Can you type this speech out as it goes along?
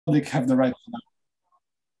They have the right to know.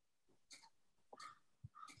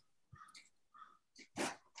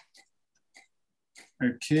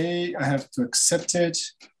 Okay, I have to accept it.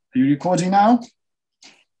 Are you recording now?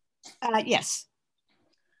 Yes.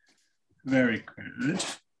 Very good.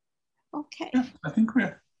 Okay. Yeah, I think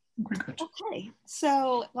we're good. Okay,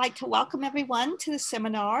 so I'd like to welcome everyone to the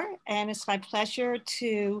seminar, and it's my pleasure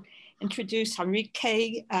to introduce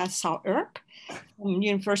Henrique Earp from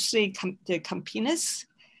University de Campinas,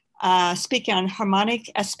 speaking on harmonic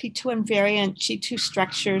sp2 invariant G2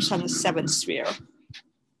 structures on the seventh sphere.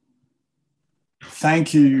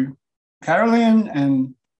 Thank you, Caroline,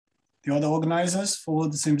 and the other organizers for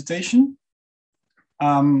this invitation.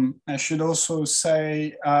 I should also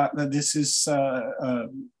say that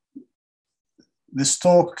this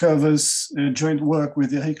talk covers joint work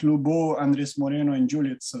with Eric Lobo, Andres Moreno, and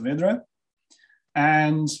Juliet Saavedra.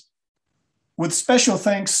 And with special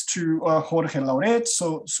thanks to Jorge Lauret.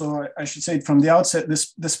 So I should say from the outset,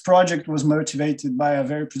 this project was motivated by a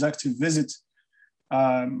very productive visit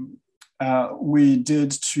we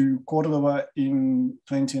did to Córdoba in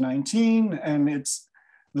 2019, and it's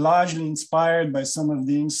largely inspired by some of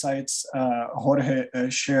the insights Jorge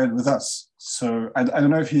shared with us. So I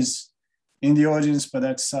don't know if he's in the audience, but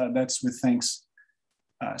that's with thanks,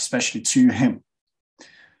 especially to him.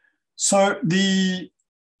 So the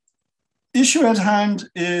issue at hand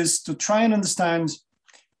is to try and understand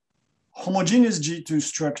homogeneous G2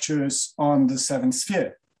 structures on the seventh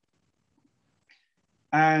sphere.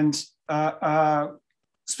 And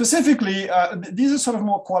specifically, these are sort of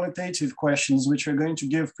more qualitative questions, which are going to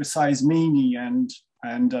give precise meaning and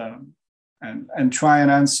try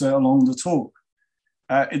and answer along the talk.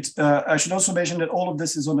 I should also mention that all of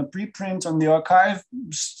this is on a preprint on the archive.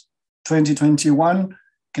 2021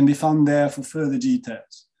 can be found there for further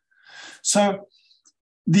details. So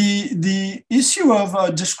the issue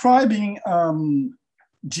of describing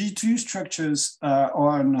G2 structures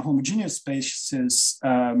on homogeneous spaces,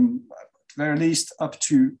 at very least up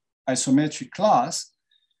to isometric class,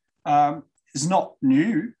 is not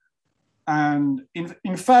new. And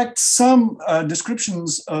in fact, some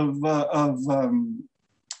descriptions of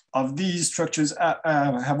these structures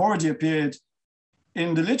have already appeared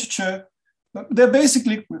in the literature. They're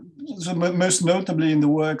basically, most notably in the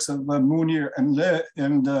works of Munir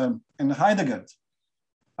and Heidegger.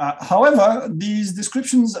 However, these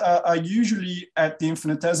descriptions are usually at the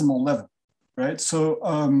infinitesimal level, right? So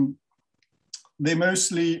they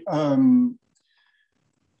mostly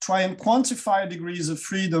try and quantify degrees of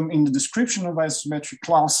freedom in the description of isometric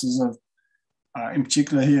classes of, in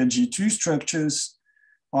particular here, G2 structures,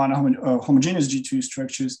 on homogeneous G2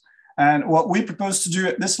 structures. And what we propose to do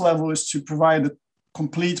at this level is to provide a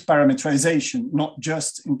complete parametrization, not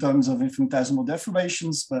just in terms of infinitesimal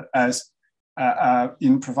deformations, but as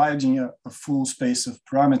in providing a full space of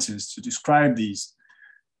parameters to describe these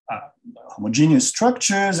homogeneous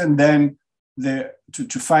structures, and then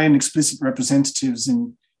to find explicit representatives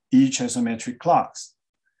in each isometric class.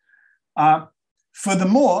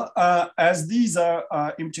 Furthermore, as these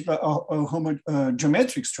are in particular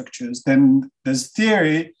geometric structures, then there's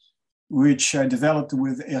theory which I developed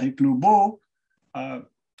with Eric Lobo,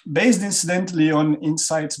 based incidentally on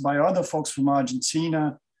insights by other folks from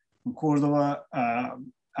Argentina, from Córdoba,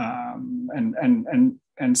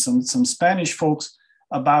 and some Spanish folks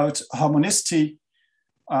about harmonicity.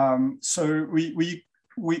 So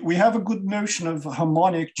we have a good notion of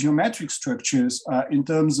harmonic geometric structures in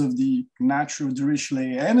terms of the natural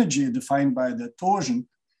Dirichlet energy defined by the torsion.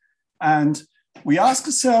 And we ask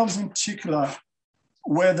ourselves in particular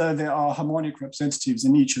whether there are harmonic representatives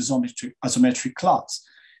in each isometric class.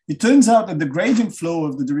 It turns out that the gradient flow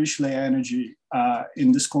of the Dirichlet energy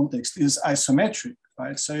in this context is isometric,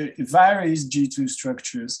 right? So it varies G2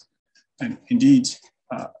 structures, and indeed,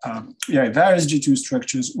 it varies G2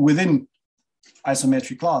 structures within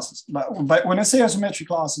isometric classes. But when I say isometric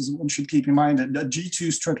classes, one should keep in mind that the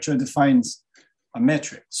G2 structure defines a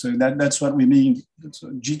metric. So that's what we mean. So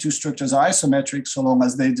G2 structures are isometric so long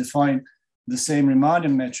as they define the same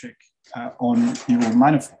Riemannian metric on Ewald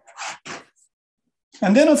manifold.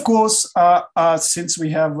 And then, of course, since we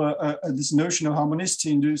have this notion of harmonicity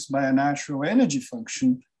induced by a natural energy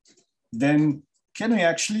function, then can we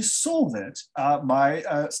actually solve it by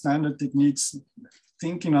standard techniques,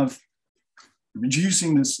 thinking of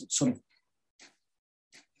reducing this sort of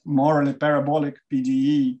morally parabolic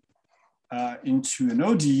PDE into an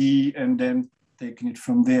ODE and then taking it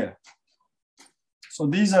from there. So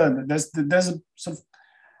there's a sort of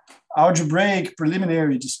algebraic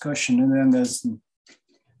preliminary discussion, and then there's an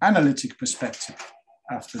analytic perspective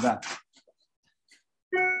after that.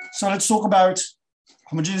 So let's talk about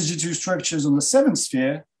homogeneous G2 structures on the seventh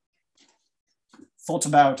sphere, thought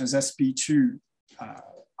about as SP2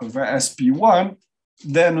 over SP1.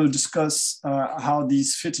 Then we'll discuss how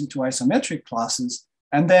these fit into isometric classes.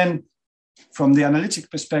 And then from the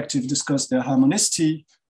analytic perspective, discuss their harmonicity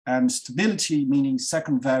and stability, meaning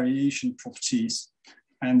second variation properties,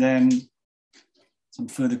 and then some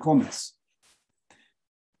further comments.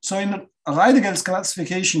 So in Reidegger's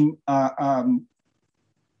classification, the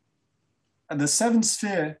seventh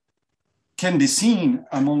sphere can be seen,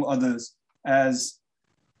 among others, as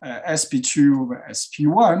SP2 over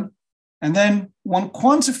SP1. And then one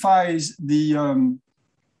quantifies the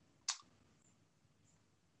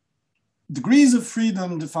degrees of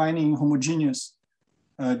freedom defining homogeneous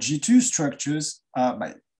G2 structures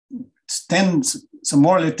by some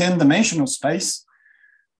more or less 10-dimensional space.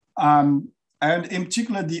 And in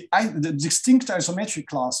particular, the distinct isometric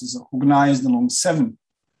classes are organized along 7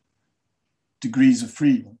 degrees of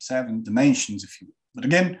freedom, 7 dimensions, if you will. But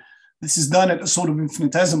again, this is done at a sort of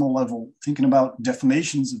infinitesimal level, thinking about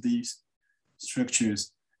deformations of these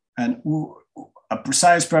structures, and a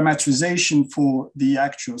precise parametrization for the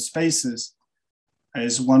actual spaces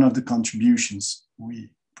is one of the contributions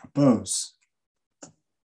we propose.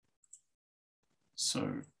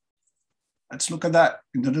 So let's look at that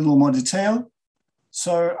in a little more detail.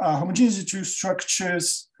 So homogeneous G2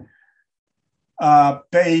 structures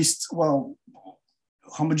based, well,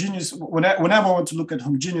 homogeneous, whenever I want to look at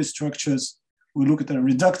homogeneous structures, we look at a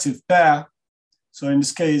reductive pair. So in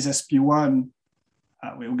this case, SP1,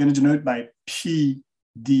 we're going to denote by P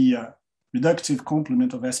the reductive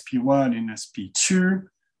complement of SP1 in SP2.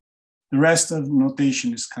 The rest of the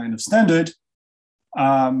notation is kind of standard.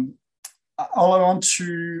 All I want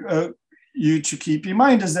you to keep in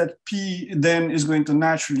mind is that P then is going to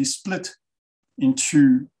naturally split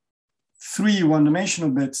into 3 one-dimensional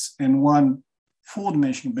bits and 1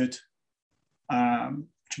 4-dimensional bit,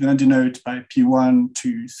 which you're going to denote by P1,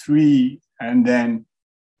 2, 3, and then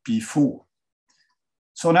P4.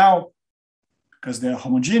 So now, because they're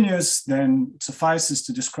homogeneous, then it suffices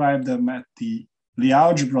to describe them at the Lie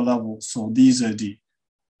algebra level. So these are the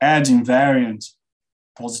add invariant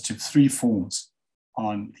positive 3 forms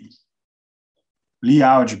on the Lie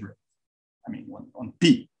algebra, on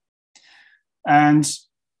P. And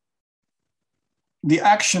the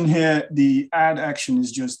action here, the add action,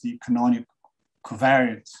 is just the canonical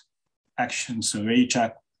covariant action. So H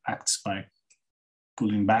acts by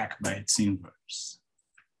pulling back by its inverse.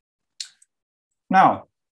 Now,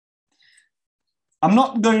 I'm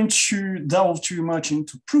not going to delve too much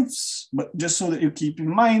into proofs, but just so that you keep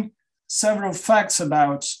in mind several facts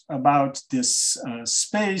about this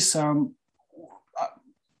space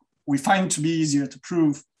we find to be easier to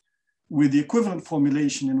prove with the equivalent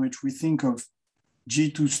formulation in which we think of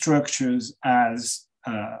G2 structures as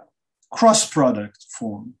cross product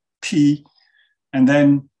form P, and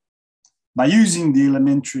then by using the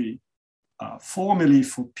elementary formulae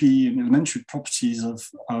for P and elementary properties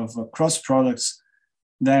of cross products,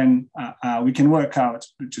 then we can work out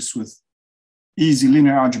just with easy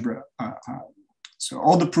linear algebra. So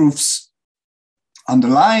all the proofs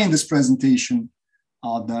underlying this presentation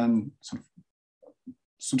are done, sort of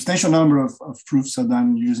substantial number of proofs are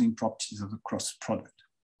done using properties of the cross product,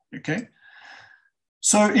 okay?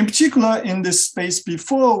 So in particular, in this space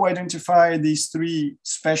P4, we identify these 3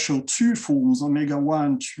 special 2 forms, omega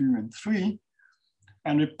 1, 2, and 3,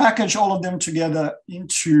 and we package all of them together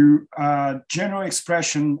into a general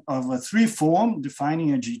expression of a 3 form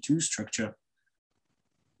defining a G2 structure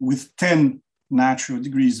with 10 natural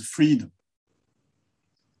degrees of freedom.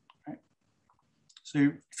 Okay. So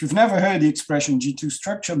if you've never heard the expression G2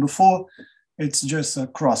 structure before, it's just a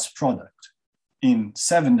cross product in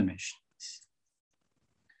 7 dimensions.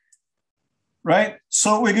 Right?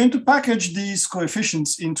 So we're going to package these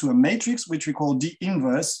coefficients into a matrix, which we call the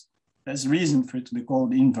inverse. There's a reason for it to be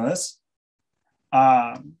called inverse.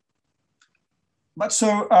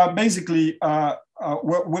 Basically,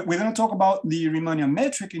 we're going to talk about the Riemannian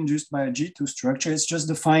metric induced by a G2 structure. It's just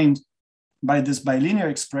defined by this bilinear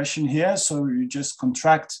expression here. So you just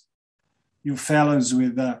contract your fellows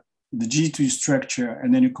with the G2 structure,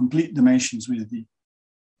 and then you complete dimensions with the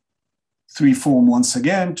 3 form once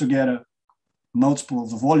again to get a multiple of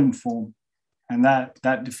the volume form, and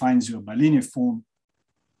that defines your bilinear form.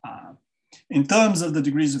 In terms of the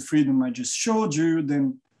degrees of freedom I just showed you,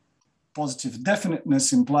 then positive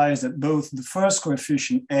definiteness implies that both the first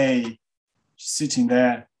coefficient A sitting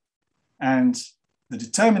there and the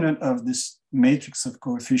determinant of this matrix of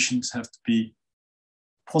coefficients have to be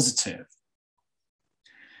positive.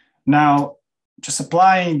 Now, just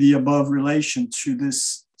applying the above relation to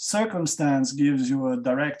this circumstance gives you a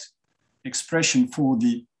direct expression for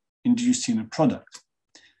the induced inner product.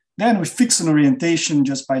 Then we fix an orientation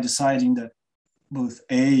just by deciding that both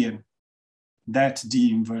A and that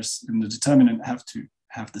D inverse and the determinant have to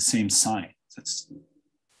have the same sign. That's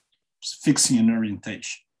fixing an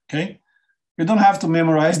orientation, okay? You don't have to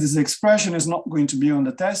memorize this expression, it's not going to be on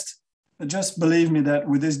the test, but just believe me that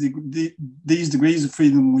with these degrees of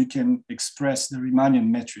freedom, we can express the Riemannian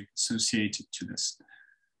metric associated to this,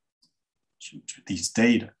 to these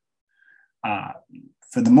data.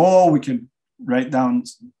 Furthermore, we can write down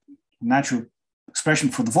natural expression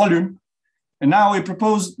for the volume. And now we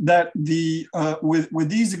propose that with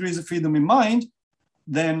these degrees of freedom in mind,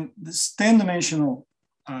 then this 10-dimensional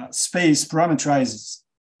space parameterizes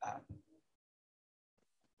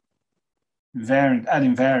ad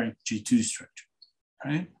invariant G2 structure,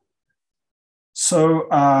 right? So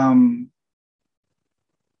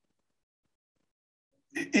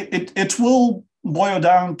it will boil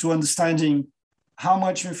down to understanding how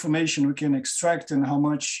much information we can extract and how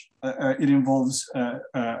much it involves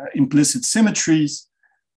implicit symmetries.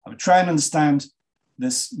 I will try and understand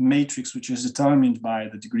this matrix, which is determined by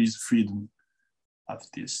the degrees of freedom of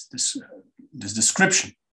this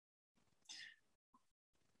description.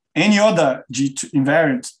 Any other G2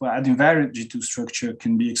 invariant or ad invariant G2 structure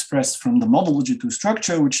can be expressed from the model G2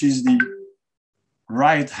 structure, which is the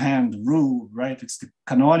right-hand rule, right? It's the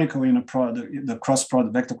canonical inner product, the cross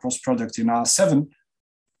product, vector cross product in R7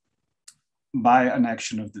 by an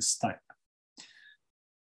action of this type.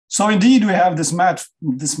 So indeed, we have this map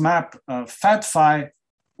fat phi,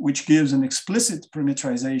 which gives an explicit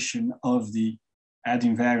parameterization of the ad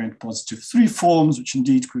invariant positive 3 forms, which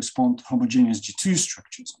indeed correspond to homogeneous G2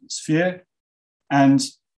 structures on the sphere. And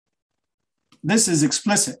this is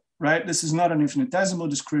explicit, right? This is not an infinitesimal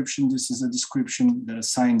description. This is a description that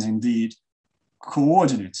assigns indeed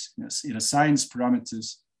coordinates. Yes, it assigns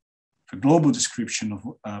parameters for global description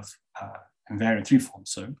of invariant 3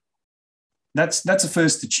 forms. So that's a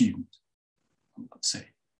first achievement, let's say.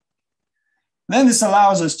 Then this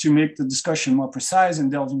allows us to make the discussion more precise and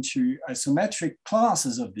delve into isometric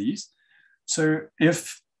classes of these. So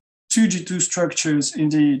if 2 G2 structures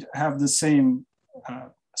indeed have the same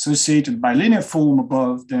associated bilinear form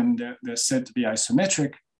above, then they're said to be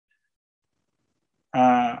isometric.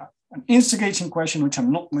 An instigating question, which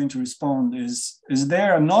I'm not going to respond, is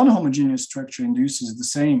there a non-homogeneous structure induces the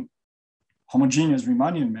same homogeneous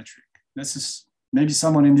Riemannian metric? This is maybe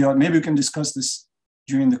someone in the audience, maybe we can discuss this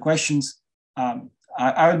during the questions.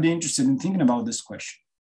 I would be interested in thinking about this question.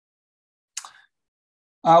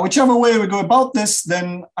 Whichever way we go about this,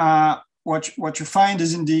 then what you find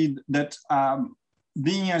is indeed that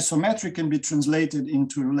being isometric can be translated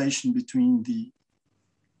into a relation between the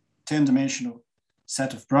 10-dimensional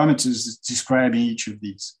set of parameters describing each of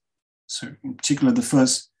these. So in particular, the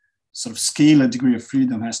first sort of scalar degree of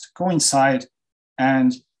freedom has to coincide,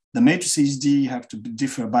 and the matrices D have to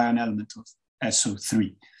differ by an element of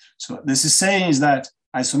SO3. So what this is saying is that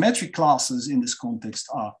isometric classes in this context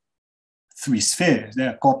are 3 spheres. They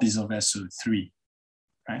are copies of SO3,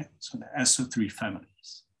 right? So the SO3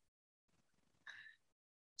 families.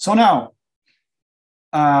 So now,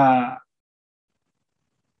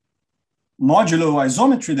 modulo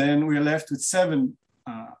isometry, then we're left with 7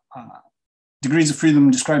 degrees of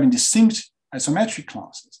freedom describing distinct isometric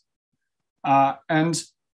classes.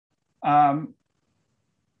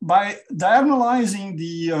 By diagonalizing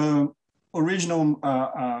the original,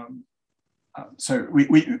 so we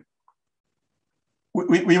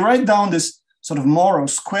write down this sort of Morrow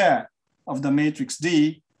square of the matrix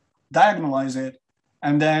D, diagonalize it,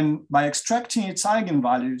 and then by extracting its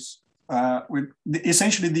eigenvalues,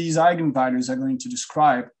 essentially these eigenvalues are going to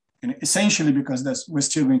describe, and essentially because we're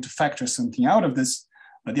still going to factor something out of this,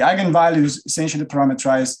 but the eigenvalues essentially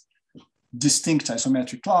parameterize distinct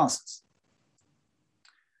isometric classes.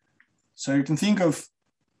 So you can think of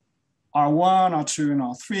R1, R2, and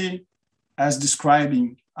R3 as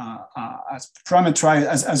describing, as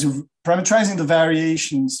parameterizing the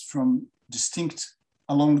variations from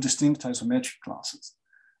along distinct isometric classes.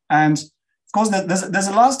 And of course, there's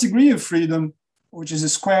a last degree of freedom, which is a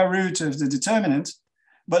square root of the determinant,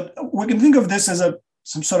 but we can think of this as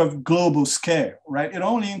some sort of global scale, right? It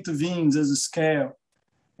only intervenes as a scale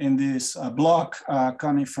in this block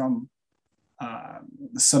coming from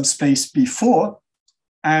the subspace B4,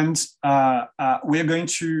 and we're going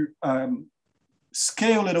to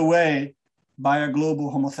scale it away by a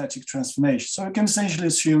global homothetic transformation. So we can essentially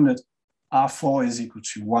assume that R4 is equal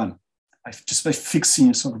to 1, just by fixing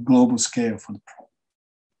a sort of global scale for the problem.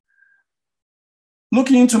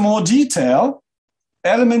 Looking into more detail,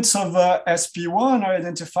 Elements of SP1 are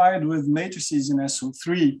identified with matrices in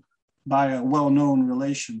SO3 by a well-known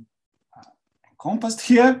relation encompassed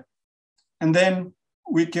here. And then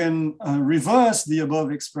we can reverse the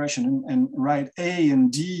above expression and write A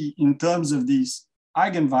and D in terms of these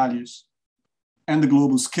eigenvalues and the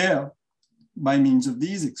global scale by means of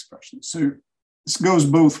these expressions. So this goes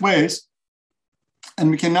both ways. And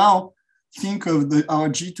we can now think of our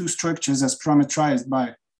G2 structures as parametrized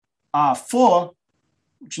by R4,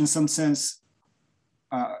 which in some sense,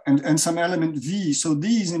 and some element V. So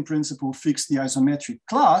these in principle fix the isometric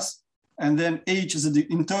class, and then H is the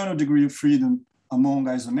internal degree of freedom among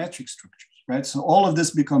isometric structures, right? So all of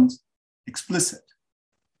this becomes explicit.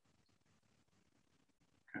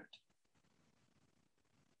 Good.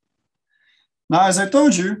 Now, as I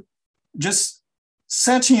told you, just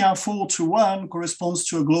setting R4 to 1 corresponds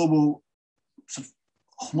to a global sort of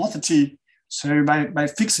homotopy. So by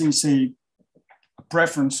fixing, say, a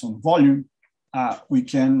preference on volume, we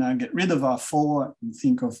can get rid of R4 and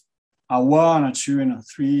think of R1, R2, and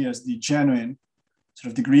R3 as the genuine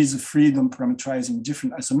sort of degrees of freedom parameterizing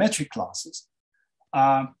different isometric classes.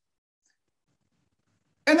 And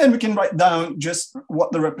then we can write down just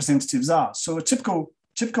what the representatives are. So a typical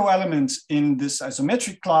element in this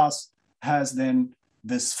isometric class has then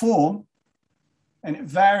this form, and it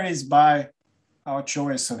varies by our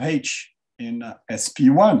choice of H in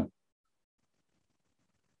SP1.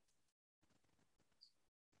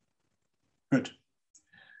 Good.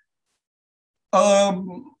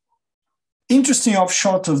 Interesting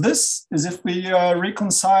offshot of this is if we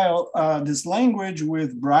reconcile this language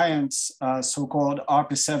with Bryant's so-called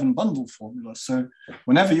RP7 bundle formula. So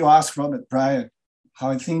whenever you ask Robert Bryant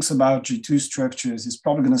how he thinks about G2 structures, he's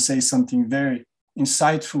probably going to say something very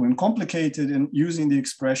insightful and complicated in using the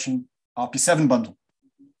expression RP7 bundle.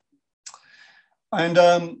 And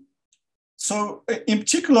so in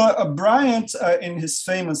particular, Bryant in his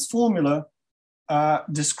famous formula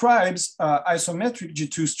describes isometric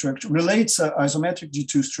G2 structure, relates isometric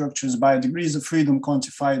G2 structures by degrees of freedom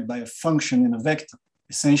quantified by a function in a vector,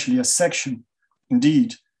 essentially a section,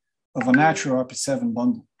 indeed, of a natural RP7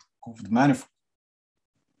 bundle of the manifold.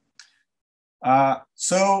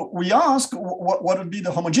 So we ask what would be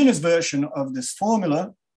the homogeneous version of this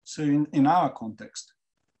formula, so in our context.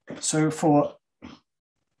 So for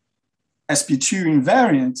SP2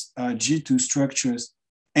 invariant G2 structures,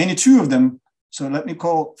 any two of them, so let me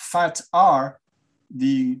call fat R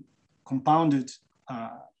the compounded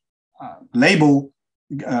label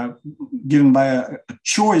given by a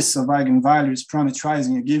choice of eigenvalues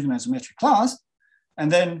parameterizing a given isometric class,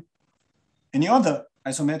 and then any other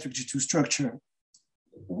isometric G2 structure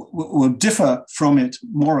will differ from it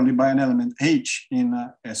morally by an element H in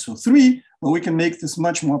SO3, but we can make this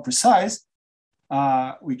much more precise.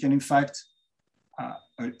 We can, in fact,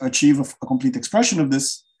 achieve a complete expression of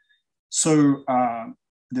this. So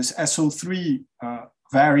this SO3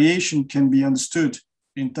 variation can be understood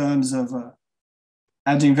in terms of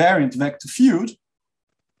an invariant vector field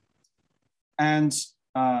and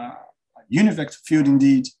a univector field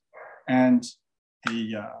indeed, and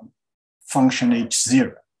a function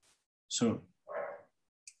H0. So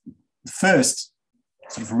the first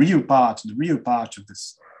sort of real part of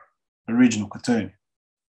this original quaternion,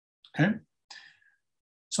 okay?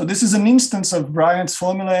 So this is an instance of Bryant's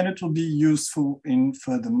formula, and it will be useful in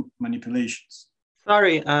further manipulations.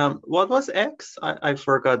 Sorry, what was X? I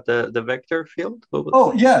forgot the vector field.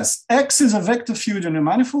 Oh, yes. X is a vector field in a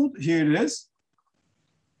manifold. Here it is.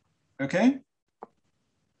 Okay.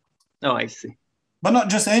 Oh, I see. But not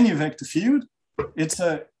just any vector field. It's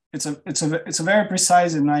a very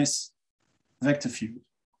precise and nice vector field,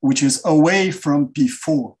 which is away from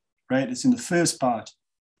P4, right? It's in the first part.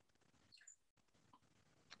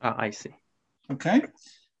 I see. Okay,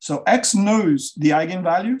 so X knows the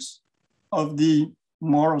eigenvalues of the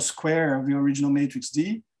moral square of the original matrix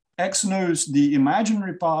D. X knows the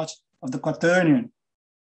imaginary part of the quaternion,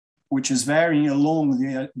 which is varying along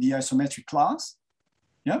the isometric class.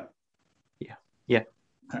 Yeah? Yeah.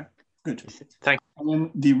 Okay, good. Thank you. And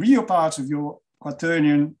then the real part of your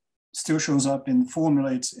quaternion still shows up in the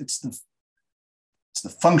formula. It's the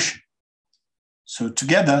function. So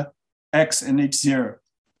together, X and H0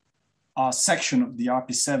 are a section of the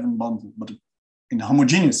RP7 bundle, but in a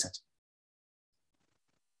homogeneous set.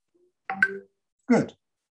 Good.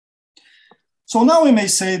 So now we may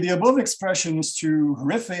say the above expression is too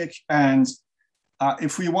horrific, and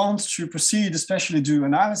if we want to proceed, especially do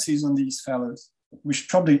analyses on these fellows, we should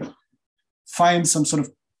probably find some sort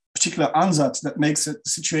of particular ansatz that makes the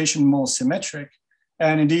situation more symmetric.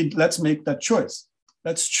 And indeed, let's make that choice.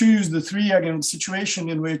 let's choose the situation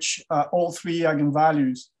in which all three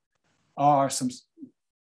eigenvalues are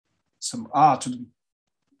some r to the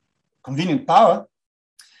convenient power.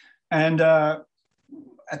 And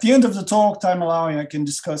at the end of the talk, time allowing, I can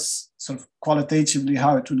discuss sort of qualitatively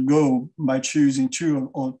how it would go by choosing two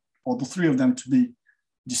or the three of them to be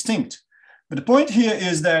distinct. But the point here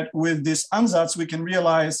is that with this Ansatz, we can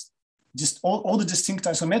realize just all the distinct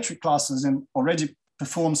isometric classes and already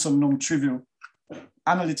perform some non-trivial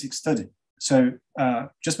analytic study. So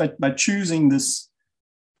just by choosing this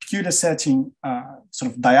Peculiar setting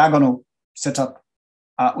sort of diagonal setup,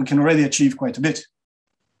 we can already achieve quite a bit.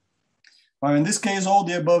 Well, in this case, all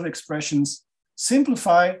the above expressions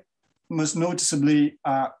simplify. Most noticeably,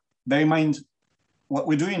 bear in mind, what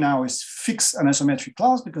we're doing now is fix an isometric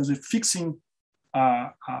class, because we're fixing,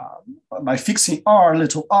 by fixing r,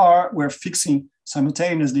 little r, we're fixing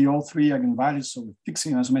simultaneously all three eigenvalues. So we're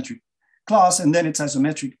fixing an isometric class, and then its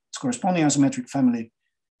isometric, its corresponding isometric family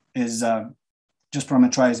is just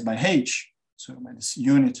parameterized by h, so by this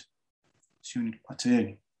unit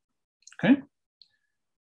quaternion. Okay.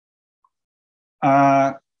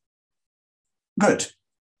 Good.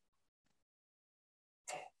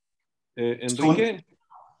 Enrique? So,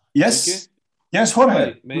 yes. Enrique? Yes, Jorge.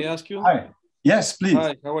 Hi, may I ask you? Hi. Yes, please.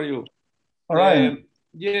 Hi, how are you? All right.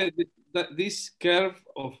 Yeah, this curve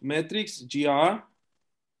of metrics, GR,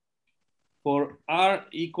 for R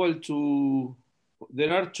equal to,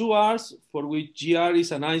 there are two R's for which GR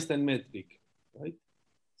is an Einstein metric, right?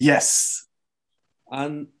 Yes.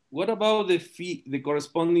 And what about the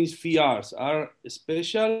corresponding phi R's? Are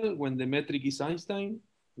special when the metric is Einstein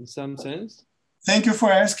in some sense? Thank you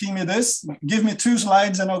for asking me this. Give me 2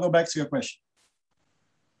 slides and I'll go back to your question.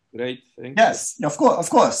 Great, thank yes, you. Of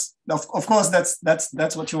course, that's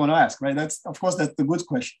what you want to ask, right? That's the good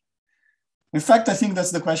question. In fact, I think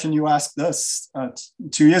that's the question you asked us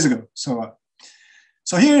 2 years ago.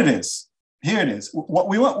 So here it is. Here it is.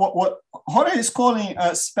 What Jorge is calling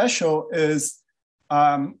special is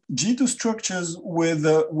G2 structures with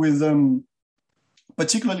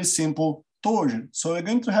particularly simple torsion. So we're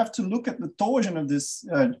going to have to look at the torsion of this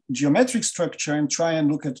geometric structure and try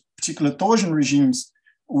and look at particular torsion regimes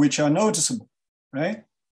which are noticeable, right?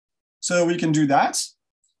 So we can do that.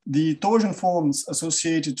 The torsion forms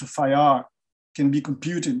associated to phi r can be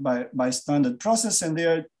computed by standard process, and they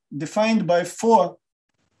are defined by 4,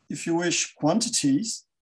 if you wish, quantities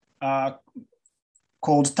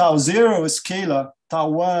called tau 0 a scalar, tau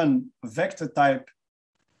 1 a vector type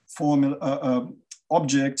formula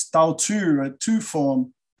object, tau 2 a 2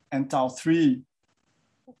 form, and tau 3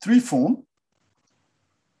 form.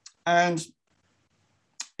 And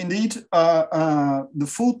indeed, the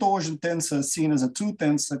full torsion tensor seen as a 2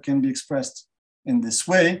 tensor can be expressed in this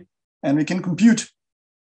way, and we can compute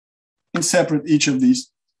in separate each of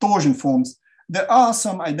these torsion forms. There are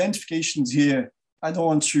some identifications here. I don't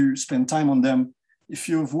want to spend time on them. If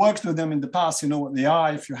you've worked with them in the past, you know what they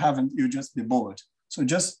are. If you haven't, you'll just be bored. So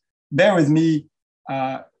just bear with me.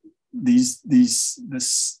 This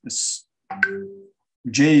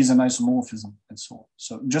J is an isomorphism and so on.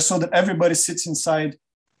 So just so that everybody sits inside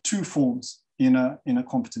 2 forms in a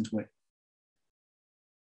competent way.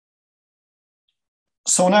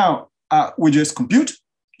 So now we just compute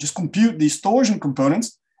these torsion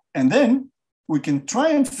components, and then we can try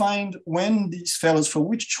and find when these fellows, for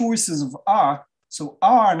which choices of R. So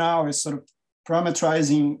R now is sort of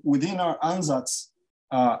parameterizing within our Ansatz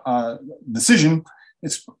decision.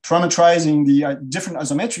 It's parameterizing the different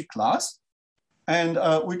isometric class. And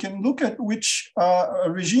we can look at which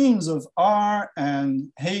regimes of R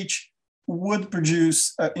and H would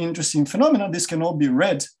produce interesting phenomena. This can all be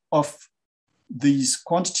read off these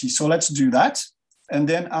quantities. So let's do that and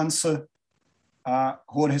then answer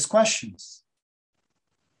Jorge's questions.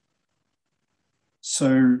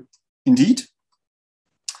 So indeed.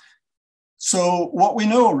 So what we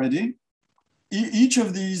know already, each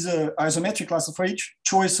of these isometric classes, for each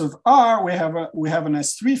choice of R, we have an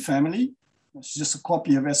S3 family. It's just a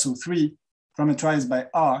copy of SO3 parameterized by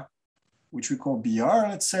R, which we call BR,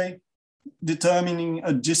 let's say, determining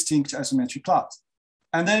a distinct isometric class.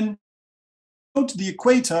 And then note the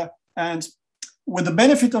equator, and with the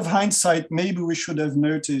benefit of hindsight, maybe we should have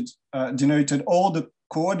denoted all the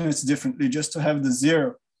coordinates differently, just to have the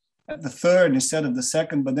 0 at the 3rd instead of the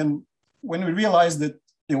 2nd. But then when we realized that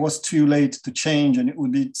it was too late to change and it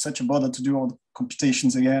would be such a bother to do all the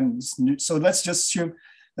computations again. So let's just assume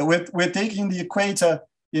that we're taking the equator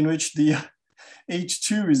in which the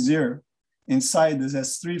H2 is 0 inside this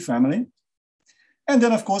S3 family. And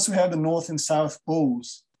then, of course, we have the north and south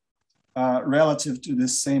poles relative to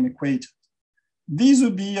this same equator. these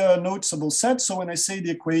would be a noticeable set. So when I say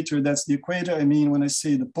the equator, that's the equator, I mean. When I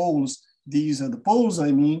say the poles, these are the poles,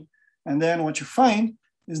 I mean. And then what you find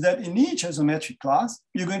is that in each isometric class,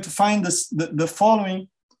 you're going to find the following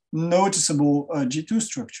noticeable G2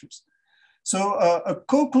 structures. So a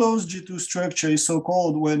coclosed G2 structure is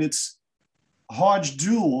so-called when it's Hodge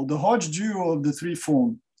dual, the Hodge dual of the three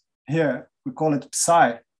form. Here, we call it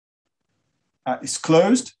psi, is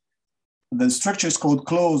closed. The structure is called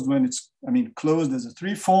closed when it's, closed as a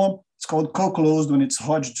three form. It's called coclosed when it's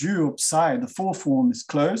Hodge dual psi, the four form is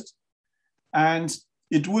closed. And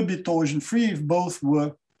it would be torsion-free if both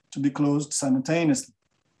were to be closed simultaneously.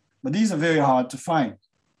 But these are very hard to find.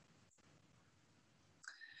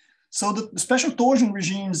 So the special torsion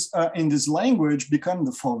regimes in this language become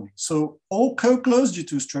the following. So all coclosed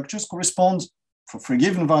G2 structures correspond, for a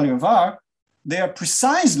given value of R, they are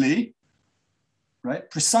precisely, right,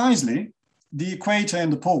 precisely the equator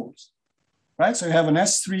and the poles, right? So you have an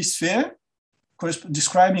S3 sphere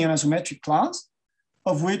describing an isometric class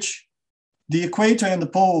of which the equator and the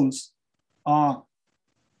poles are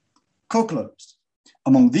coclosed.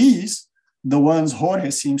 Among these, the ones Jorge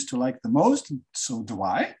seems to like the most, so do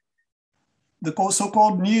I, the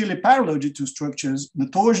so-called nearly parallel G2 structures, the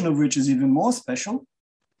torsion of which is even more special.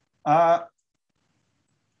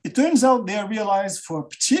 It turns out they are realized for a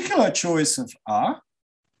particular choice of R,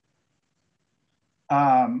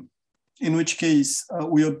 in which case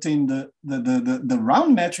we obtain the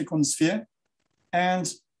round metric on the sphere,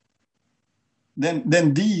 and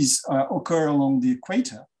then these occur along the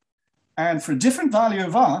equator. And for a different value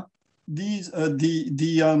of R, these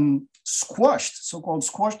squashed, so-called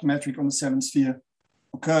squashed metric on the seventh sphere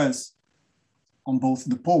occurs on both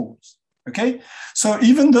the poles, okay? So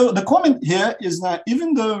even though the comment here is that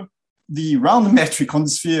even though the round metric on the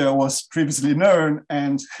sphere was previously known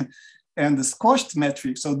and the squashed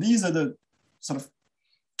metric, so these are the sort of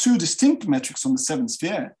two distinct metrics on the seventh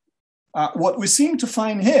sphere, what we seem to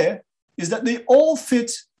find here is that they all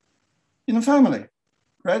fit in a family,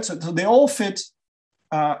 right? So they all fit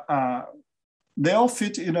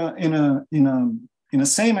in a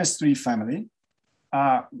same S3 family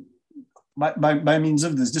by means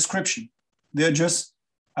of this description. They're just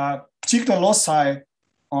particular loci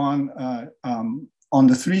on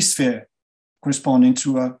the three sphere corresponding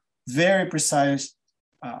to a very precise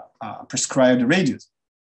prescribed radius,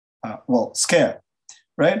 scale,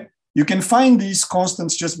 right? You can find these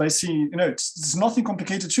constants just by seeing, it's nothing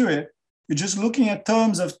complicated to it. You're just looking at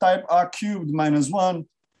terms of type R cubed minus 1,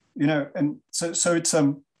 and so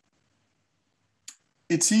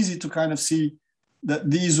it's easy to kind of see that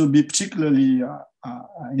these would be particularly,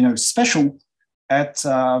 special at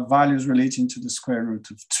values relating to the square root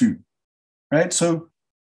of 2, right? So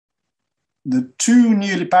the two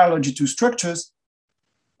nearly parallel G2 structures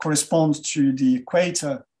correspond to the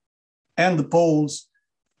equator and the poles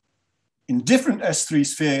in different S3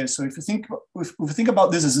 spheres. So if we think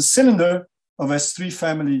about this as a cylinder of S3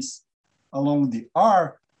 families along the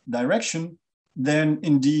R direction, then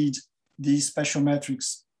indeed these special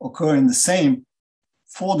metrics occur in the same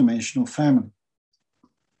four-dimensional family,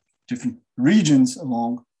 different regions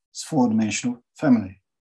along this four-dimensional family.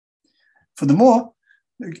 Furthermore,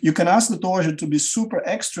 you can ask the torsion to be super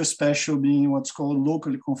extra special, being what's called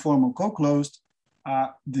locally conformal coclosed.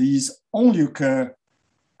 These only occur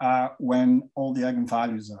when all the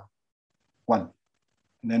eigenvalues are 1.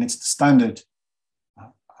 And then it's the standard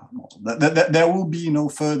model. There will be no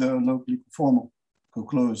further locally conformal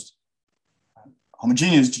coclosed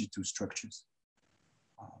homogeneous G2 structures.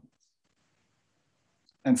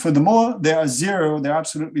 And furthermore, there are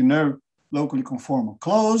absolutely no locally conformal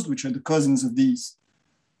closed, which are the cousins of these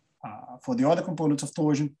for the other components of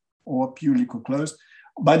torsion, or purely coclosed.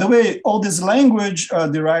 By the way, all this language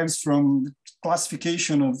derives from the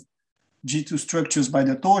classification of G2 structures by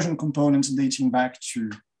their torsion components dating back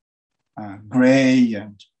to Gray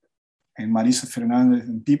and Marisa Fernandez,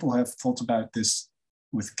 and people have thought about this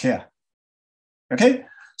with care. Okay,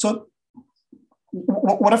 so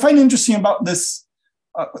what I find interesting about this,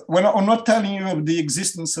 when I'm not telling you of the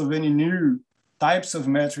existence of any new types of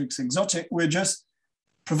metrics exotic, we're just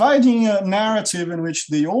providing a narrative in which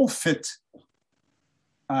they all fit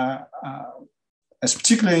as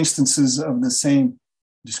particular instances of the same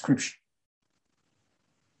description.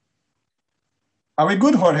 Are we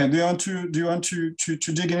good, Jorge? Do you want to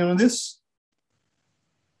dig in on this?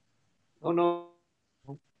 Oh, no.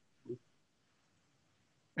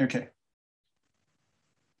 Okay.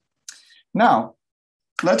 Now,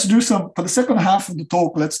 let's do for the second half of the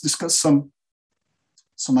talk, let's discuss some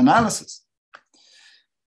analysis.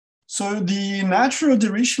 So the natural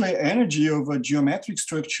Dirichlet energy of a geometric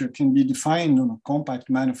structure can be defined on a compact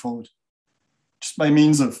manifold just by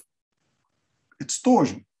means of its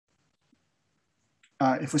torsion.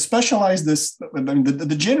 If we specialize this,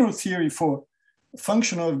 the general theory for a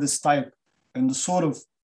function of this type and the sort of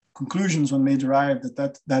conclusions one may derive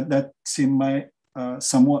that's in my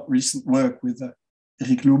somewhat recent work with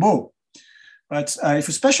Henrique N. But if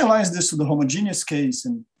we specialize this to the homogeneous case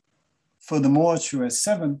and furthermore to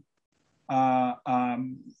S7,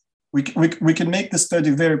 we can make the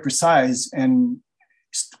study very precise and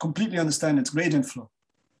completely understand its gradient flow.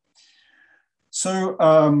 So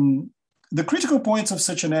the critical points of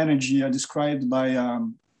such an energy are described by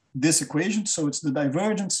this equation. So it's the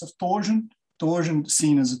divergence of torsion. Torsion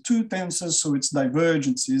seen as a two tensor, so its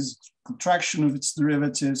divergence is contraction of its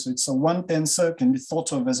derivative. So it's a one tensor, can be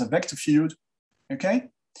thought of as a vector field, okay?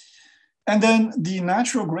 And then the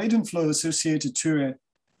natural gradient flow associated to it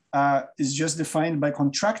is just defined by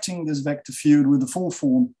contracting this vector field with the full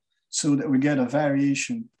form so that we get a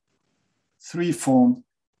variation 3 form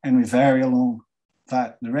and we vary along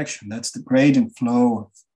that direction. That's the gradient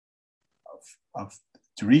flow of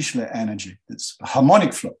Dirichlet energy. It's a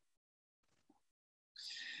harmonic flow.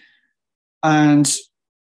 And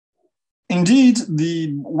indeed,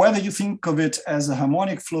 whether you think of it as a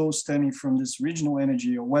harmonic flow stemming from this regional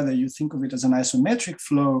energy or whether you think of it as an isometric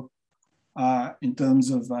flow in terms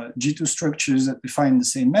of G2 structures that define the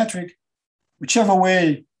same metric, whichever way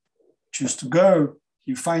you choose to go,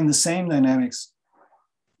 you find the same dynamics.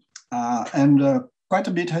 And quite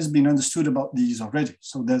a bit has been understood about these already.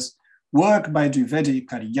 So there's work by Dirichlet,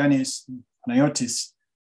 Karigiannis, Anayotis,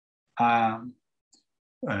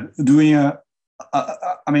 doing a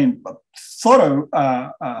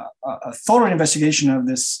thorough investigation of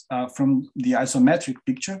this from the isometric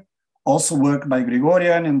picture. Also work by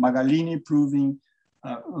Gregorian and Bagalini proving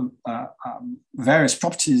various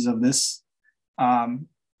properties of this. And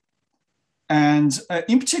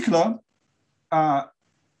in particular,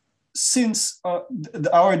 since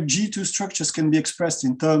our G2 structures can be expressed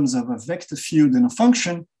in terms of a vector field and a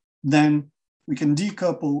function, then we can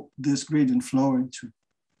decouple this gradient flow into a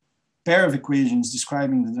pair of equations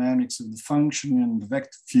describing the dynamics of the function and the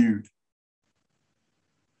vector field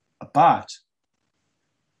apart.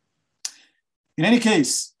 In any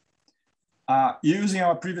case, using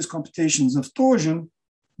our previous computations of torsion,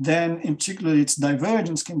 then in particular its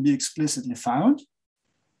divergence can be explicitly found.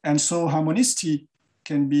 And so harmonicity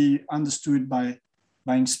can be understood by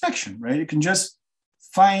inspection, right? You can just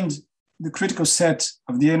find the critical set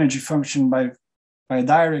of the energy function by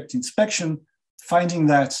direct inspection, finding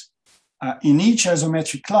that in each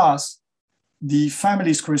isometric class, the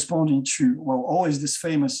families corresponding to, well, always this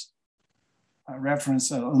famous reference,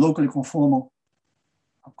 a locally conformal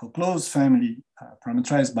coclosed family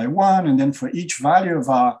parameterized by 1, and then for each value of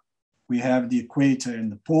R, we have the equator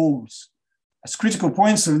and the poles as critical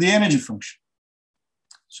points of the energy function.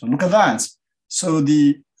 So look at that. So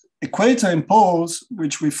the equator and poles,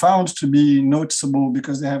 which we found to be noticeable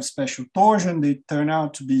because they have special torsion, they turn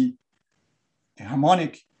out to be a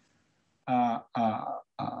harmonic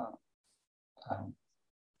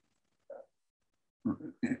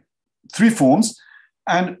three forms,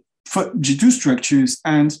 and for G2 structures.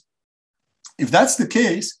 And if that's the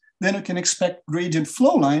case, then we can expect gradient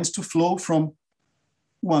flow lines to flow from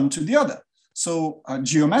one to the other. So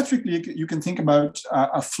geometrically, you can think about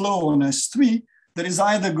a flow on S3 that is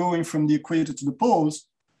either going from the equator to the poles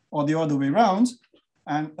or the other way around.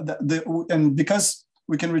 And because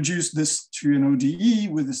we can reduce this to an ODE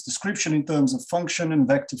with this description in terms of function and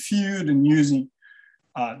vector field and using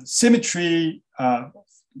symmetry,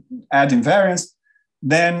 add invariance,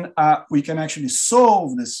 then we can actually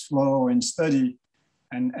solve this flow and study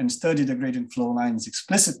the gradient flow lines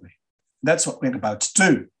explicitly. That's what we're about to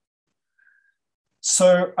do.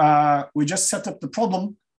 So we just set up the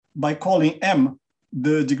problem by calling M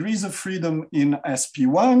the degrees of freedom in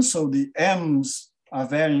SP1. So the M's are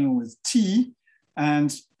varying with T,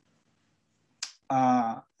 and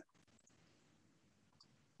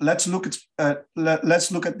let's look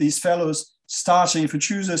at these fellows starting. If we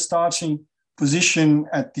choose a starting position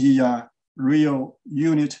at the real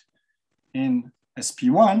unit in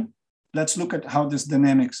SP1, let's look at how this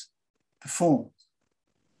dynamics performs.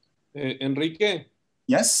 Enrique?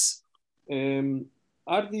 Yes?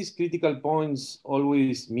 Are these critical points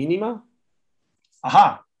always minima?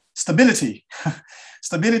 Aha, stability.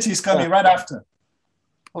 Stability is coming right after.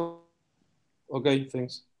 Okay,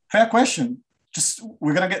 thanks. Fair question. Just,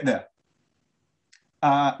 we're gonna get there.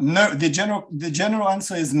 No, the general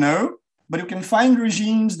answer is no, but you can find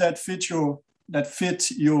regimes that fit your that fit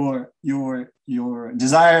your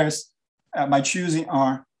desires by choosing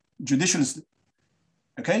R judiciously.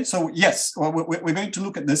 Okay, so yes, well, we're going to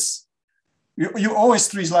look at this. You're always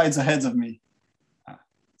 3 slides ahead of me.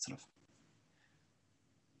 Sort of.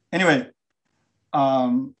 Anyway,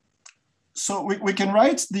 so we can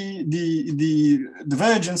write the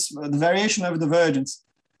divergence, the variation of divergence,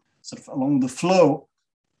 sort of along the flow,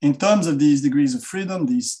 in terms of these degrees of freedom,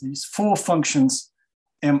 these 4 functions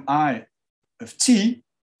mi of t.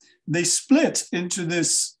 They split into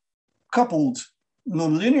this coupled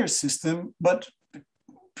nonlinear system, but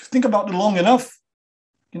think about it long enough,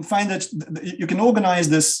 you can find that you can organize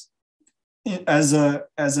this as a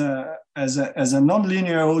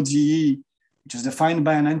nonlinear ODE, which is defined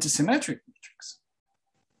by an antisymmetric matrix.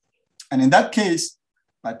 And in that case,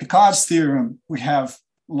 by Picard's theorem, we have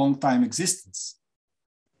long time existence.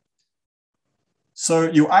 So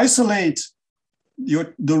you isolate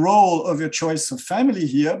the role of your choice of family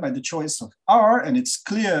here by the choice of R, and it's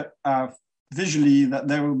clear visually that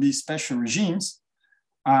there will be special regimes,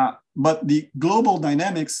 but the global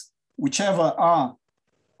dynamics, whichever R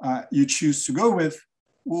you choose to go with,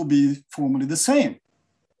 will be formally the same.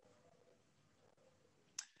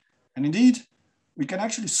 And indeed, we can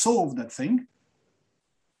actually solve that thing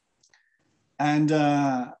and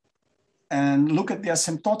look at the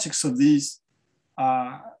asymptotics of these,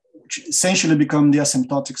 which essentially become the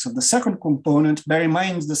asymptotics of the second component. Bear in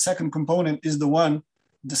mind, the second component is the one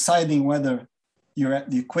deciding whether you're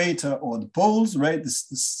at the equator or the poles, right? This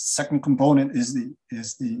second component is the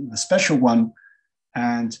special one.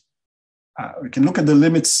 And we can look at the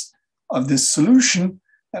limits of this solution.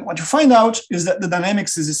 And what you find out is that the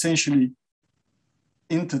dynamics is essentially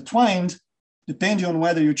intertwined, depending on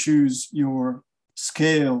whether you choose your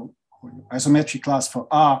scale or your isometric class for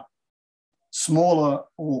R smaller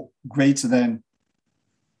or greater than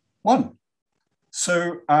 1.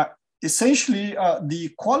 So essentially, the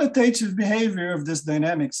qualitative behavior of this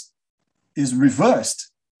dynamics is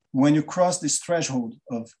reversed when you cross this threshold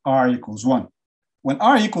of R equals 1. When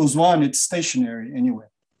R equals 1, it's stationary anyway.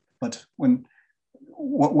 But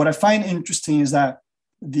what I find interesting is that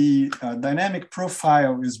the dynamic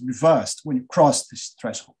profile is reversed when you cross this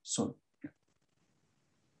threshold. So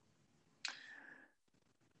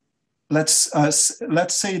let's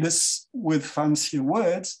say this with fancier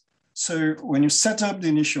words. So when you set up the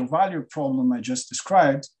initial value problem I just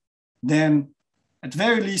described, then at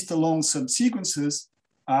very least along subsequences,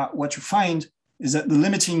 what you find is that the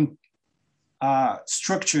limiting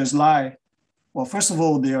structures lie, well, first of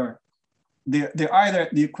all, they're either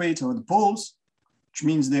at the equator or the poles, which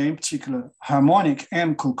means they're in particular harmonic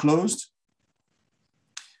and coclosed.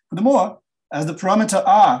 Furthermore, as the parameter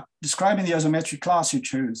R describing the isometric class you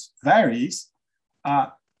chose varies,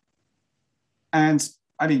 and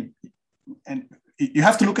you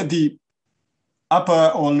have to look at the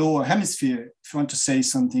upper or lower hemisphere if you want to say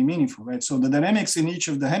something meaningful, right? So the dynamics in each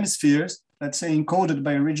of the hemispheres, let's say encoded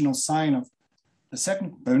by original sign of the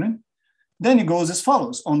second component, then it goes as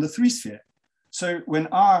follows on the 3-sphere. So when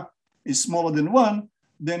R is smaller than 1,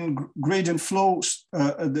 then gradient flows.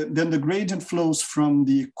 Then the gradient flows from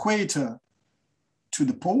the equator to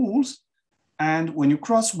the poles, and when you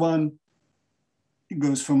cross 1, it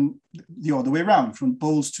goes from the other way around, from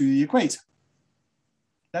poles to the equator.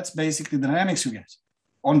 That's basically the dynamics you get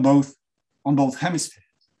on both hemispheres.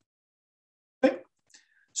 Okay?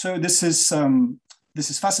 So this is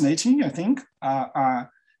fascinating, I think,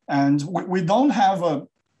 and we don't have a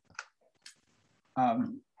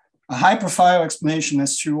high-profile explanation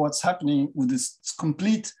as to what's happening with this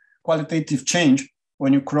complete qualitative change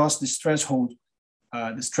when you cross this threshold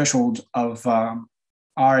of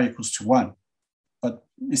R equals to 1. But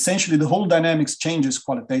essentially, the whole dynamics changes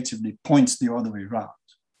qualitatively, points the other way around.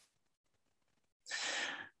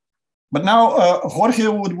 But now Jorge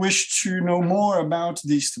would wish to know more about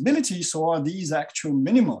the stability. So are these actual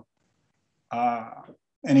minima? And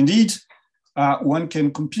indeed, one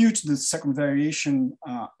can compute the second variation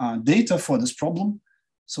data for this problem.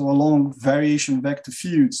 So along variation vector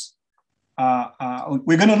fields,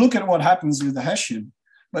 we're going to look at what happens with the Hessian.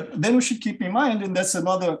 But then we should keep in mind, and that's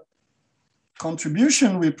another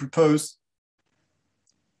contribution we propose,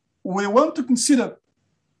 we want to consider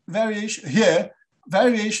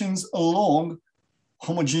variations along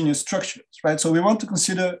homogeneous structures, right? So we want to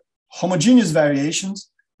consider homogeneous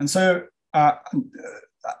variations. And so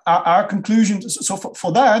our conclusion, so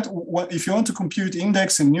for that, if you want to compute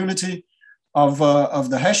index and nullity of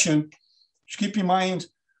the Hessian, keep in mind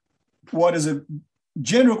what is a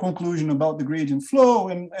general conclusion about the gradient flow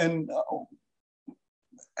and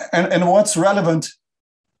what's relevant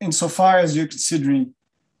insofar as you're considering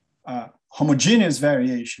homogeneous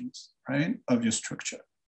variations, right, of your structure.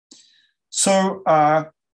 So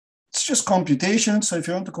it's just computation. So if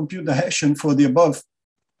you want to compute the Hessian for the above,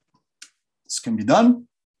 this can be done.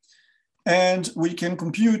 And we can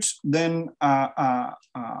compute then the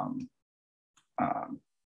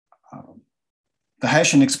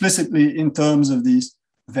Hessian explicitly in terms of these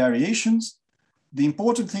variations. The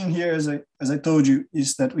important thing here, as I told you,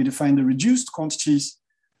 is that we define the reduced quantities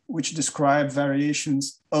which describe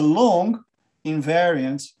variations along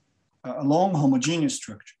invariant, along homogeneous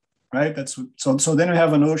structure, right? That's what, so then we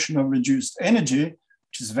have a notion of reduced energy,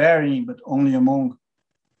 which is varying, but only among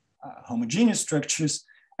homogeneous structures.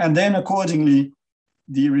 And then accordingly,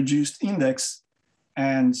 the reduced index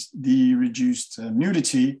and the reduced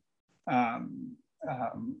nudity,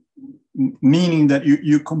 meaning that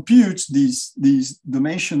you compute these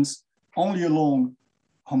dimensions only along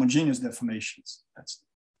homogeneous deformations. That's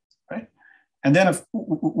right. And then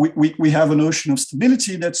we have a notion of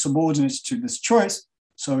stability that's subordinate to this choice.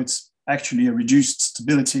 So it's actually a reduced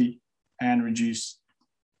stability and reduced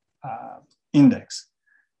index.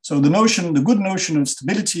 So the good notion of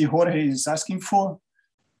stability Jorge is asking for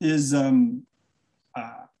is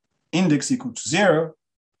index equal to 0,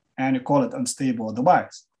 and you call it unstable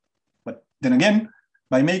otherwise. But then again,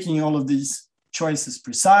 by making all of these choices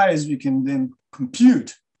precise, we can then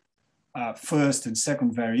compute first and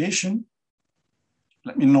second variation.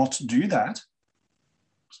 Let me not do that.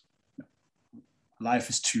 Life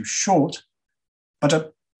is too short.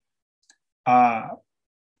 But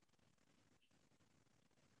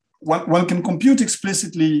one can compute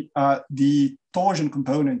explicitly the torsion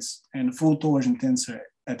components and full torsion tensor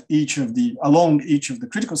at along each of the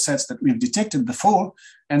critical sets that we've detected before,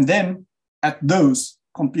 and then at those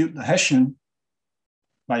compute the Hessian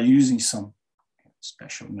by using some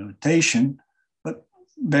special notation. But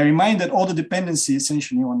bear in mind that all the dependency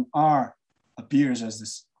essentially on R appears as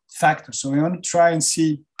this factor. So we want to try and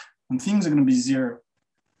see when things are going to be 0,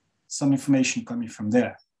 some information coming from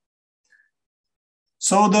there.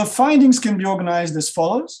 So the findings can be organized as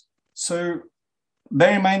follows. So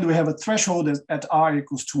bear in mind we have a threshold at R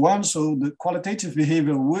equals to 1. So the qualitative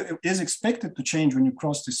behavior is expected to change when you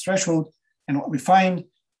cross this threshold. And what we find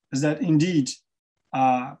is that indeed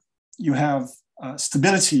you have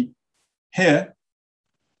stability here.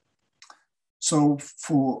 So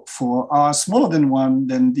for R smaller than 1,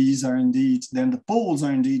 then these are indeed, then the poles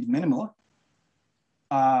are indeed minimal.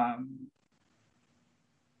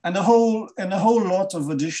 And a whole lot of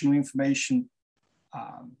additional information.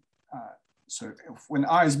 So when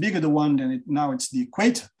R is bigger than 1, then now it's the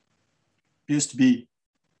equator. Appears to be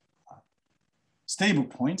a stable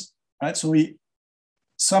point, right? So we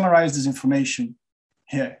summarize this information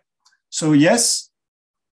here. So yes,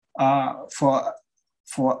 for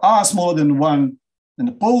R smaller than 1, then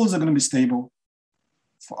the poles are going to be stable.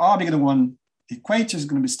 For R bigger than 1, the equator is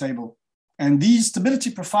going to be stable. And these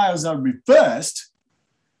stability profiles are reversed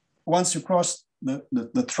once you cross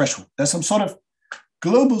the threshold. There's some sort of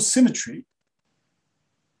global symmetry,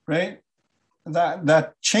 right?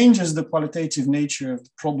 That changes the qualitative nature of the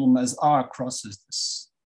problem as R crosses this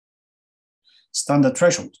standard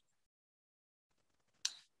threshold.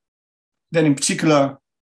 Then in particular,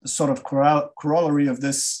 the sort of corollary of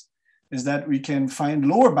this is that we can find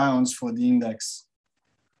lower bounds for the index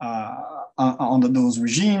under those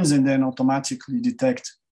regimes and then automatically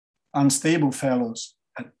detect unstable fellows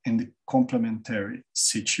in the complementary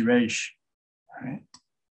situation, right?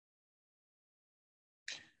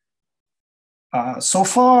 So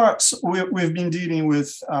far, we've been dealing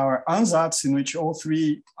with our Ansatz, in which all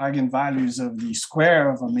 3 eigenvalues of the square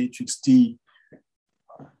of a matrix D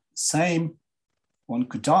are same. One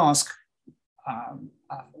could ask,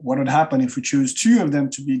 what would happen if we choose 2 of them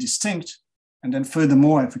to be distinct? And then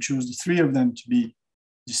furthermore, if we choose the 3 of them to be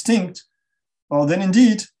distinct, well, then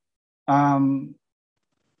indeed,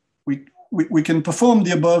 we can perform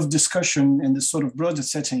the above discussion in this sort of broader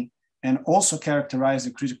setting and also characterize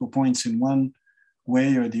the critical points in one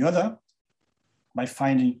way or the other by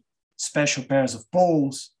finding special pairs of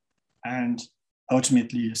poles and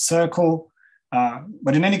ultimately a circle.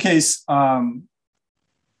 But in any case, the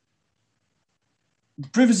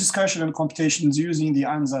previous discussion and computations using the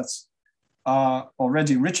Ansatz are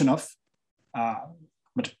already rich enough,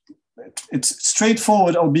 but it's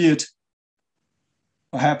straightforward, albeit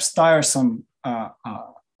perhaps tiresome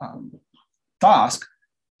task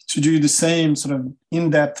to do the same sort of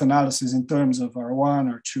in-depth analysis in terms of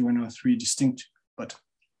R1, R2, and R3 distinct, but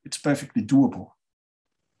it's perfectly doable.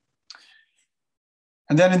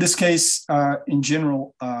 And then in this case, in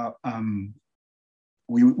general,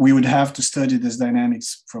 we would have to study this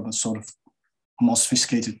dynamics from a sort of more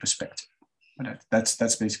sophisticated perspective. That's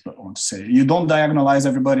basically what I want to say. You don't diagonalize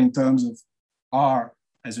everybody in terms of R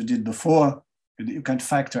as we did before. You can't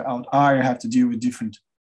factor out R. You have to deal with different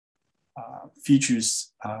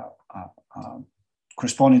features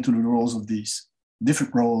corresponding to the roles of these,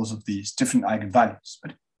 different roles of these different eigenvalues,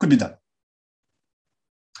 but it could be done.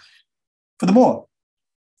 Furthermore,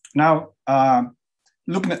 now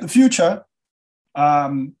looking at the future,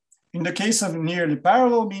 in the case of nearly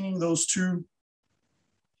parallel, meaning those two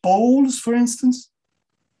poles, for instance,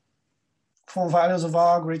 for values of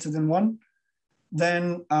R greater than 1,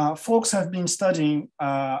 then folks have been studying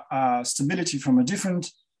stability from a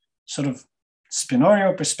different sort of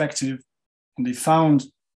spinorial perspective, and they found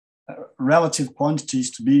relative quantities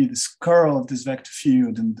to be this curl of this vector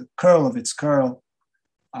field and the curl of its curl.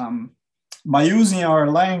 By using our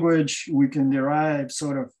language, we can derive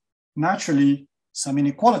sort of naturally some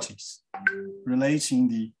inequalities relating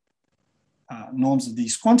the norms of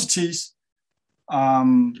these quantities.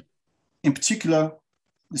 In particular,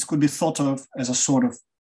 this could be thought of as a sort of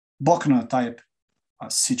Bochner type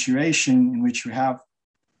situation in which we have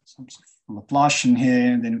some sort of Laplacian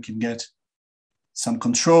here, and then we can get some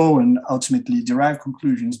control and ultimately derive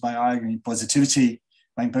conclusions by arguing positivity,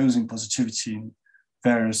 by imposing positivity in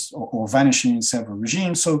various or vanishing in several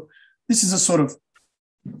regimes. So this is a sort of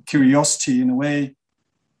curiosity in a way,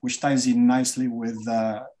 which ties in nicely with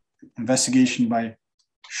investigation by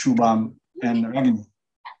Schubam and Ragini.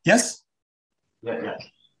 Yes? Yeah.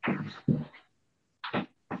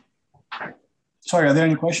 Sorry, are there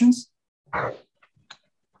any questions?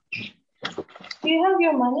 Do you have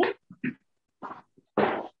your money?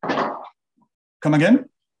 Come again?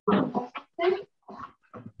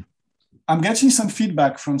 I'm getting some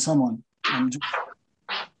feedback from someone.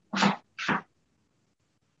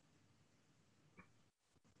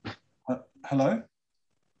 Hello?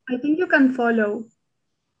 I think you can follow.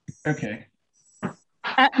 Okay.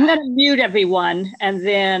 I'm going to mute everyone, and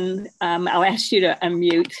then I'll ask you to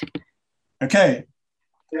unmute. Okay.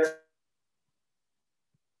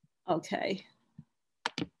 Okay.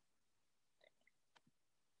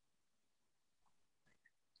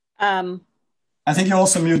 I think you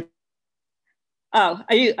also mute. Oh,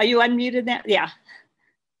 are you unmuted now? Yeah.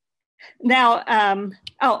 Now,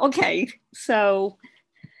 oh, okay. So,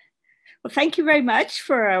 well, thank you very much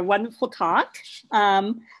for a wonderful talk.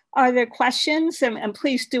 Are there questions? And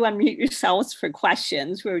please do unmute yourselves for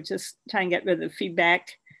questions. We're just trying to get rid of the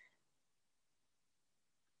feedback.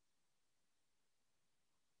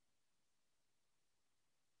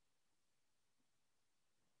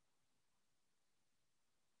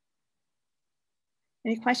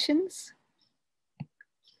 Any questions?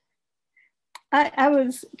 I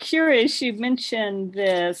was curious, you mentioned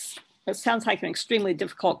this, it sounds like an extremely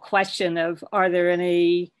difficult question of, are there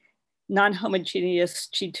any non-homogeneous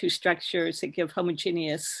G2 structures that give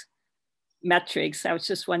homogeneous metrics? I was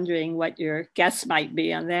just wondering what your guess might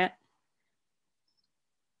be on that.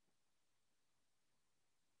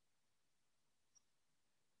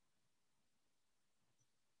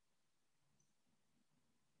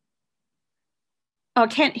 Oh, I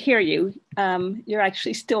can't hear you. You're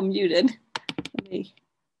actually still muted.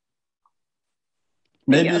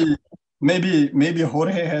 Maybe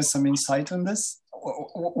Jorge has some insight on this.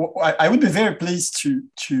 I would be very pleased to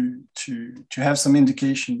have some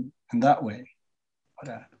indication in that way.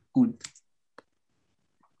 But good.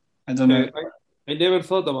 I don't know. I never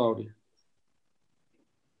thought about it.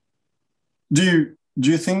 Do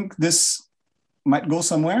you think this might go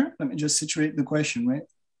somewhere? Let me just situate the question, right?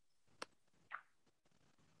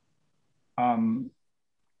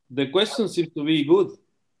 The question seems to be good,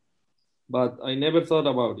 but I never thought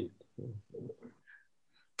about it.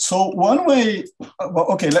 So one way, well,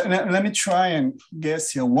 okay, let me try and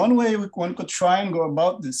guess here. One way one could try and go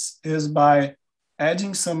about this is by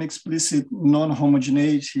adding some explicit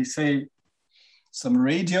non-homogeneity, say some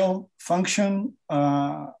radial function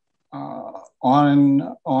on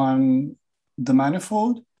the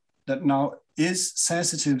manifold that now is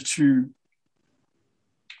sensitive to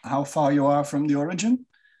how far you are from the origin,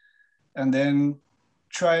 and then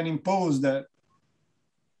try and impose that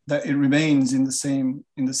it remains in the same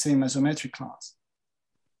isometric class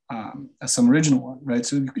as some original one, right?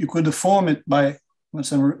 So you could deform it by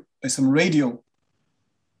some radial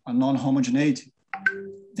non-homogeneity.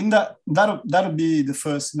 I think that'll be the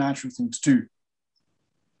first natural thing to do,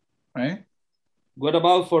 right? What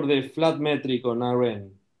about for the flat metric on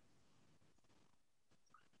Rn?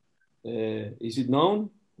 Is it known?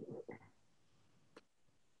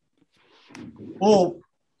 Well,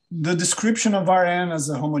 the description of Rn as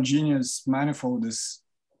a homogeneous manifold is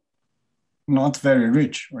not very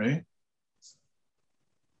rich, right?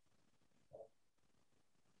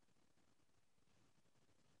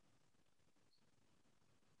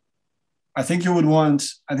 I think you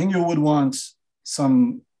would want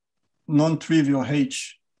some non-trivial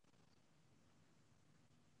H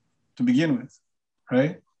to begin with,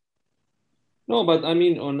 right? No, but I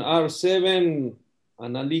mean on R7,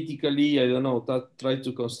 analytically, I don't know, try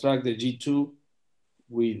to construct the G2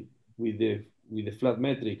 with the flat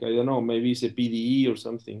metric. I don't know, maybe it's a PDE or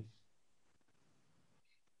something.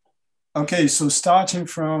 Okay, so starting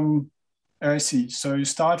from, I see. So you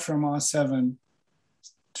start from R7,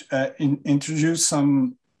 introduce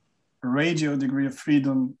some radial degree of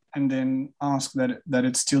freedom, and then ask that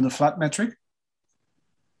it's still the flat metric.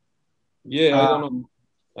 Yeah, I don't know.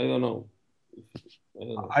 I don't know.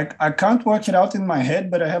 I can't work it out in my head,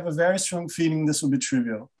 but I have a very strong feeling this will be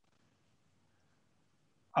trivial.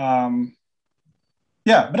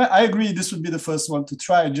 Yeah, but I agree this would be the first one to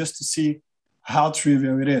try just to see how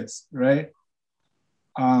trivial it is, right?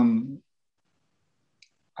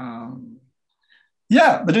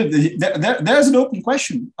 Yeah, but there's an open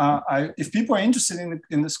question. If people are interested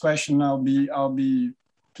in this question, I'll be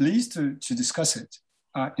pleased to discuss it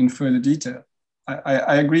in further detail.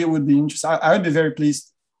 I agree it would be interesting. I would be very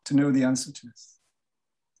pleased to know the answer to this.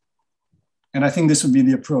 And I think this would be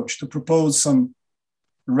the approach, to propose some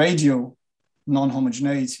radial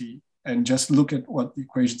non-homogeneity and just look at what the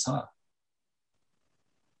equations are.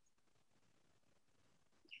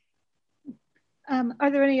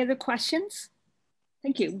 Are there any other questions?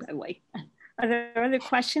 Thank you, by the way. Are there other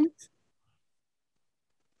questions?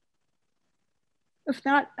 If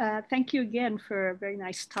not, thank you again for a very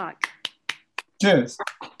nice talk. Cheers.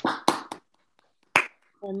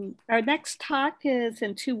 Our next talk is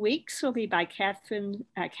in 2 weeks. Will be by Catherine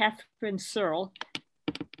Searle.